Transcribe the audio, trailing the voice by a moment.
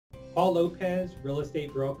Paul Lopez, real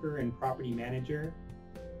estate broker and property manager.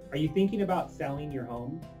 Are you thinking about selling your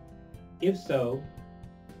home? If so,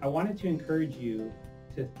 I wanted to encourage you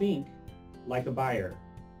to think like a buyer.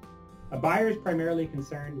 A buyer is primarily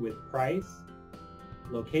concerned with price,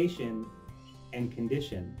 location, and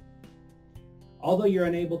condition. Although you're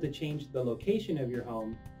unable to change the location of your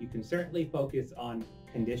home, you can certainly focus on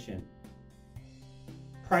condition.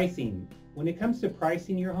 Pricing. When it comes to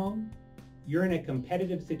pricing your home, you're in a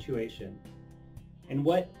competitive situation. And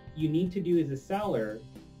what you need to do as a seller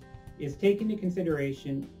is take into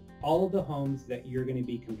consideration all of the homes that you're going to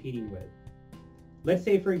be competing with. Let's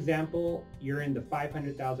say, for example, you're in the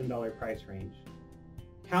 $500,000 price range.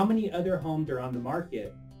 How many other homes are on the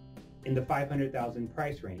market in the $500,000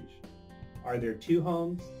 price range? Are there 2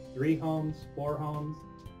 homes, 3 homes, 4 homes,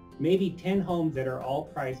 maybe 10 homes that are all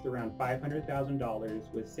priced around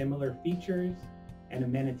 $500,000 with similar features and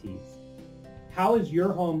amenities? How is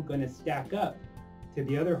your home going to stack up to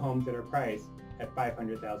the other homes that are priced at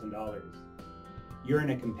 $500,000? You're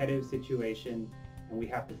in a competitive situation, and we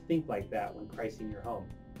have to think like that when pricing your home.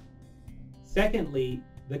 Secondly,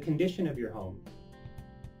 the condition of your home.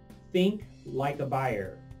 Think like a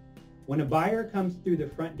buyer. When a buyer comes through the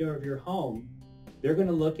front door of your home, they're going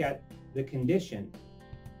to look at the condition,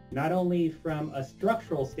 not only from a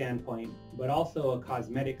structural standpoint, but also a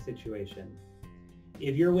cosmetic situation.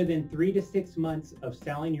 If you're within 3 to 6 months of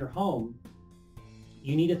selling your home,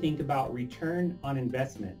 you need to think about return on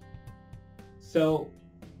investment. So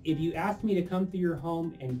if you ask me to come through your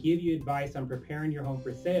home and give you advice on preparing your home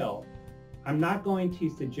for sale, I'm not going to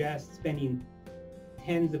suggest spending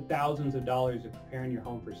tens of thousands of dollars of preparing your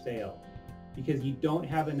home for sale, because you don't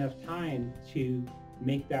have enough time to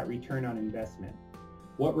make that return on investment.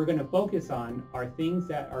 What we're going to focus on are things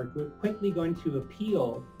that are quickly going to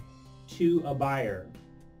appeal to a buyer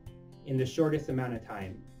in the shortest amount of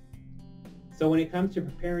time. So when it comes to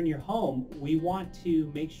preparing your home, we want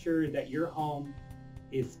to make sure that your home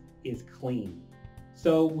is clean.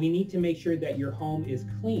 So we need to make sure that your home is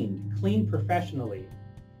cleaned professionally.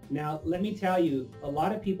 Now, let me tell you, a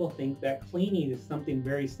lot of people think that cleaning is something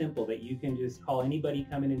very simple, that you can just call anybody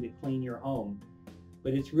coming in to clean your home.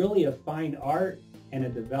 But it's really a fine art and a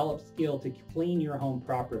developed skill to clean your home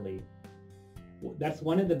properly. That's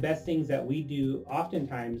one of the best things that we do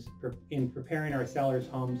oftentimes in preparing our sellers'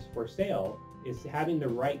 homes for sale, is having the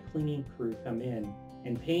right cleaning crew come in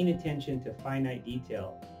and paying attention to finite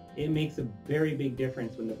detail. It makes a very big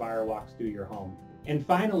difference when the buyer walks through your home. And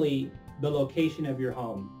finally, the location of your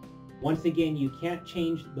home. Once again, you can't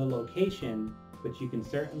change the location, but you can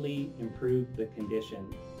certainly improve the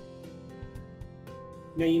condition.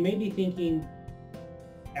 Now, you may be thinking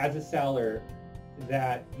as a seller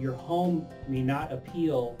that your home may not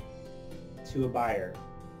appeal to a buyer,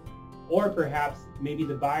 or perhaps maybe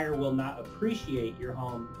the buyer will not appreciate your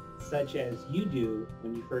home such as you do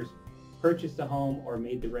when you first purchased a home or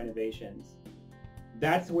made the renovations.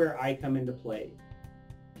 That's where I come into play,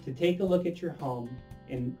 to take a look at your home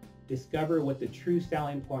and discover what the true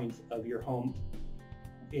selling points of your home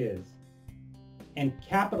is, and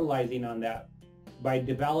capitalizing on that by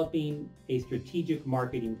developing a strategic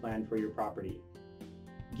marketing plan for your property.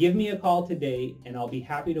 Give me a call today and I'll be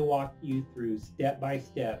happy to walk you through step by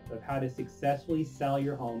step of how to successfully sell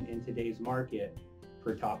your home in today's market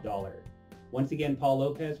for top dollar. Once again, Paul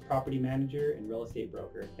Lopez, property manager and real estate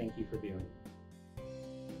broker. Thank you for viewing.